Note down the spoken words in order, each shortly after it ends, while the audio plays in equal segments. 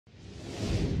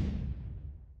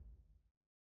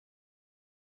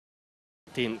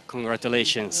Team,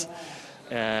 congratulations.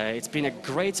 It's been a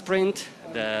great sprint,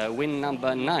 the win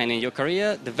number 9 in your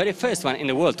career, the very first one in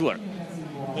the World Tour.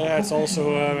 Yeah, it's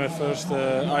also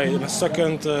my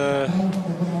second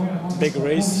big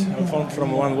race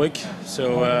from 1 week.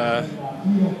 So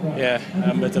yeah,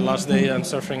 but the last day I'm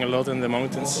suffering a lot in the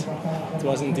mountains. It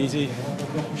wasn't easy,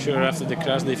 sure, after the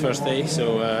crash the first day.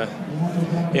 So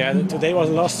yeah, today was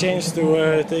the last chance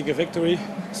to take a victory.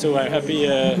 So I'm happy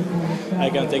I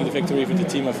can take the victory for the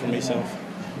team and for myself.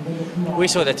 We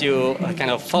saw that you kind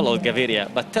of followed Gaviria,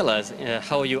 but tell us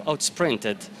how you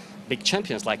outsprinted big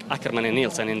champions like Ackermann and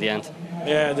Nielsen in the end.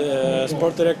 Yeah, the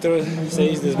sport director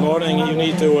says this morning you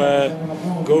need to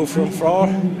go from far.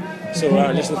 So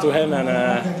I listened to him and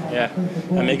yeah,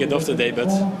 I make it off today.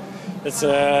 But it's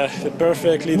the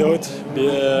perfect lead out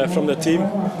from the team.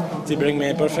 They bring me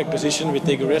in perfect position. We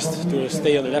take a rest to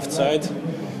stay on the left side,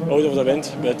 out of the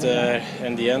wind. But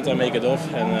in the end I make it off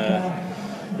and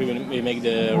we make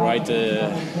the right,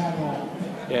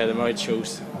 yeah, the right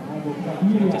shows.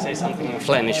 To say something in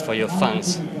Flemish for your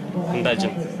fans in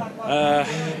Belgium.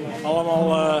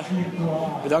 Allemaal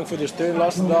bedankt voor de steun de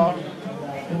laatste dagen.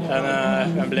 En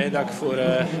ik ben blij dat ik voor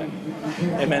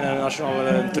in mijn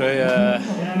nationale trui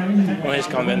nog eens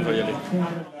kan winnen voor jullie.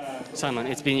 Simon,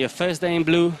 it's been your first day in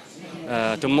blue.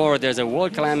 Tomorrow there's a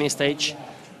world climbing stage.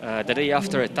 The day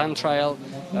after a time trial.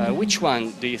 Which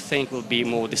one do you think will be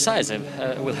more decisive?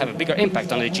 Will have a bigger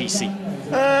impact on the GC?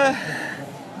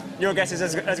 Your guess is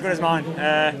as good as mine.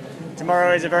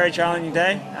 Tomorrow is a very challenging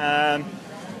day.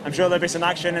 I'm sure there'll be some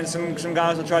action and some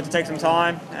guys will try to take some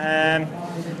time.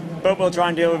 But we'll try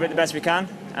and deal with it the best we can.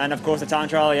 And of course the time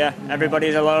trial, yeah,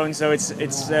 everybody's alone, so it's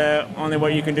only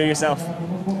what you can do yourself.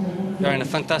 You're in a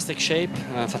fantastic shape,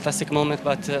 a fantastic moment,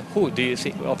 but who do you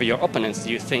think, of your opponents,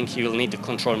 do you think you'll need to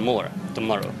control more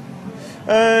tomorrow?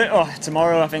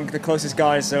 Tomorrow I think the closest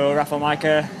guys, so Rafael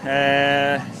Majka,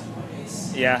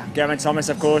 yeah, Gavin Thomas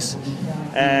of course,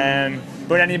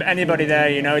 but anybody there,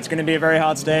 you know, it's going to be a very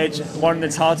hard stage, one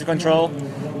that's hard to control,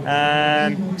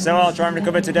 so I'll try and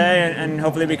recover today and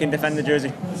hopefully we can defend the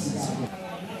jersey.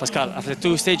 Pascal, after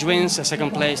 2 stage wins, a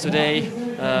second place today,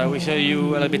 we saw you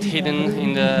a little bit hidden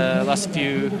in the last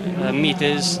few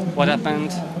meters. What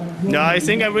happened? No, I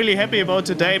think I'm really happy about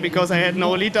today because I had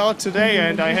no lead out today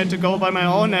and I had to go by my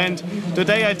own, and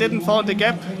today I didn't find the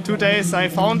gap. 2 days I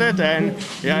found it, and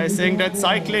yeah, I think that's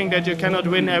cycling, that you cannot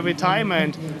win every time,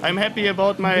 and I'm happy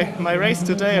about my race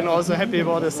today and also happy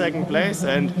about the second place,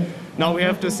 and now we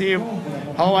have to see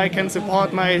how I can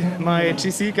support my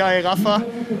GC guy Rafa,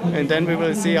 and then we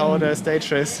will see how the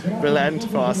stage race will end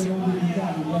for us.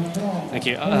 Thank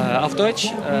you. Auf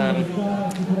Deutsch,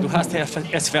 du hast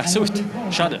es versucht.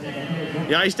 Schade.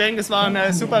 Ja, ich denke, es war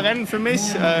ein super Rennen für mich.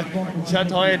 Ich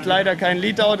hatte heute leider kein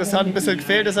Leadout, es hat ein bisschen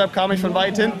gefehlt, deshalb kam ich von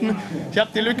weit hinten. Ich habe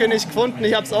die Lücke nicht gefunden,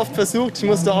 ich habe es oft versucht, ich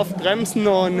musste oft bremsen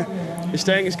und ich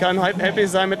denke, ich kann happy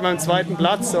sein mit meinem 2.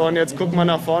 Platz und jetzt gucken wir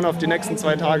nach vorne auf die nächsten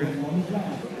 2 Tage.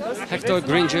 Hector,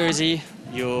 green jersey.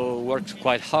 You worked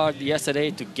quite hard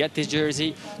yesterday to get this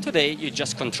jersey. Today you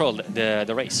just controlled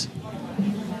the race.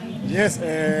 Yes,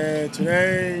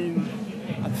 today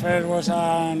at first was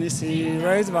an easy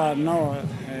race, but no,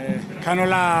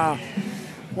 Canola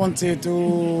wanted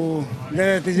to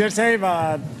get the jersey,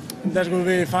 but that will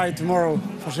be a fight tomorrow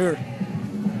for sure.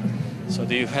 So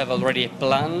do you have already a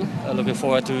plan looking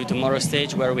forward to tomorrow's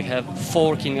stage where we have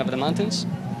 4 King of the Mountains?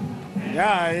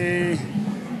 Yeah, I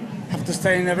have to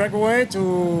stay in the breakaway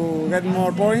to get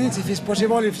more points if it's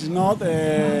possible. If it's not,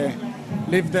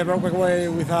 leave the breakaway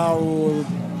without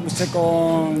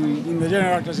second in the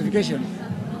general classification.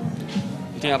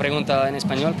 Última pregunta en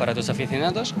español para tus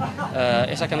aficionados.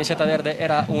 ¿Esa camiseta verde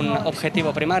era un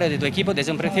objetivo primario de tu equipo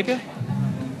desde un principio?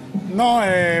 No,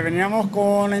 veníamos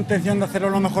con la intención de hacerlo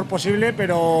lo mejor posible,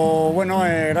 pero bueno,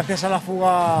 gracias a la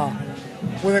fuga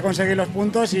pude conseguir los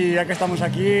puntos y ya que estamos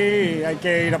aquí hay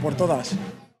que ir a por todas.